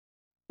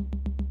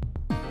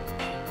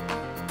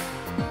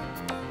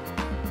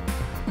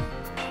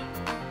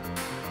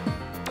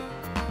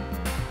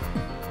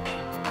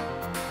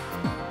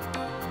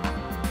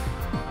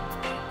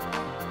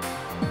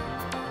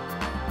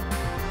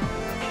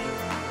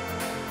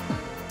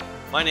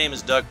My name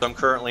is Doug. I'm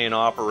currently in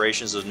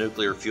operations as a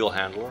nuclear fuel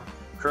handler.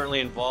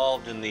 Currently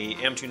involved in the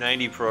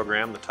M290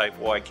 program, the Type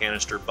Y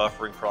canister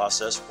buffering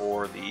process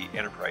for the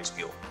Enterprise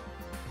fuel.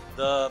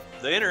 The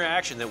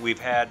interaction that we've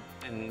had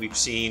and we've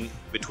seen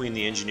between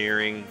the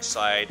engineering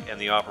side and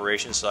the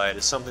operations side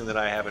is something that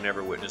I haven't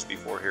ever witnessed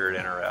before here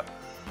at NRF.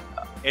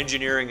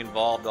 Engineering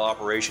involved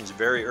operations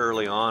very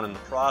early on in the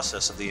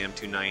process of the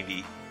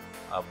M290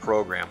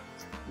 program.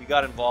 We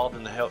got involved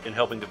in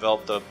helping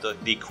develop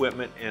the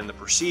equipment and the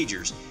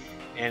procedures,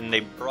 and they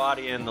brought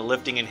in the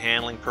lifting and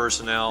handling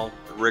personnel,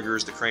 the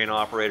riggers, the crane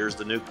operators,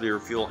 the nuclear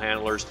fuel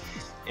handlers,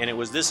 and it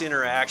was this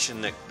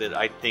interaction that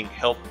I think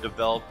helped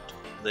develop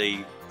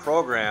the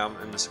program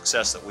and the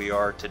success that we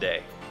are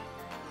today.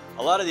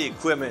 A lot of the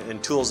equipment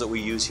and tools that we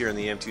use here in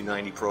the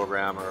M290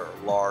 program are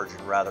large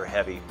and rather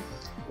heavy.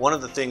 One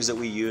of the things that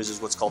we use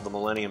is what's called the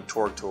Millennium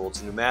Torque Tool.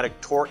 It's a pneumatic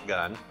torque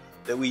gun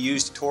that we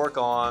use to torque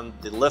on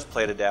the lift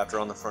plate adapter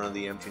on the front of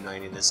the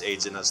M290, and this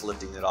aids in us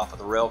lifting it off of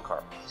the rail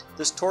car.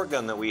 This torque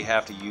gun that we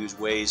have to use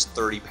weighs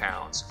 30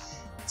 pounds.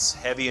 It's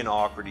heavy and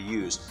awkward to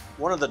use.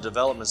 One of the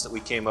developments that we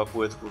came up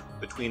with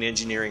between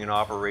engineering and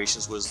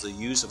operations was the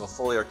use of a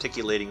fully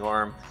articulating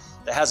arm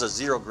that has a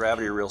zero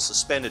gravity reel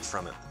suspended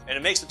from it. And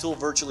it makes the tool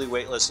virtually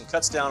weightless and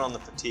cuts down on the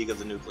fatigue of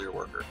the nuclear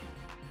worker.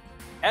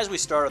 As we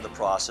started the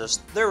process,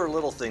 there were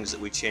little things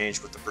that we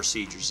changed with the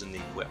procedures and the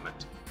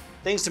equipment.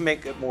 Things to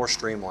make it more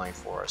streamlined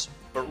for us.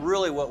 But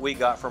really what we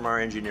got from our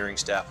engineering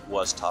staff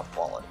was top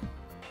quality.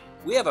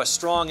 We have a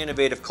strong,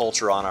 innovative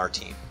culture on our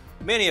team.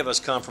 Many of us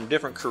come from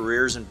different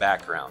careers and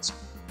backgrounds.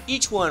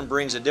 Each one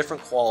brings a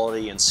different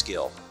quality and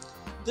skill.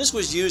 This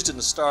was used in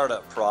the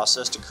startup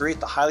process to create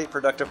the highly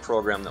productive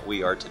program that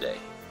we are today.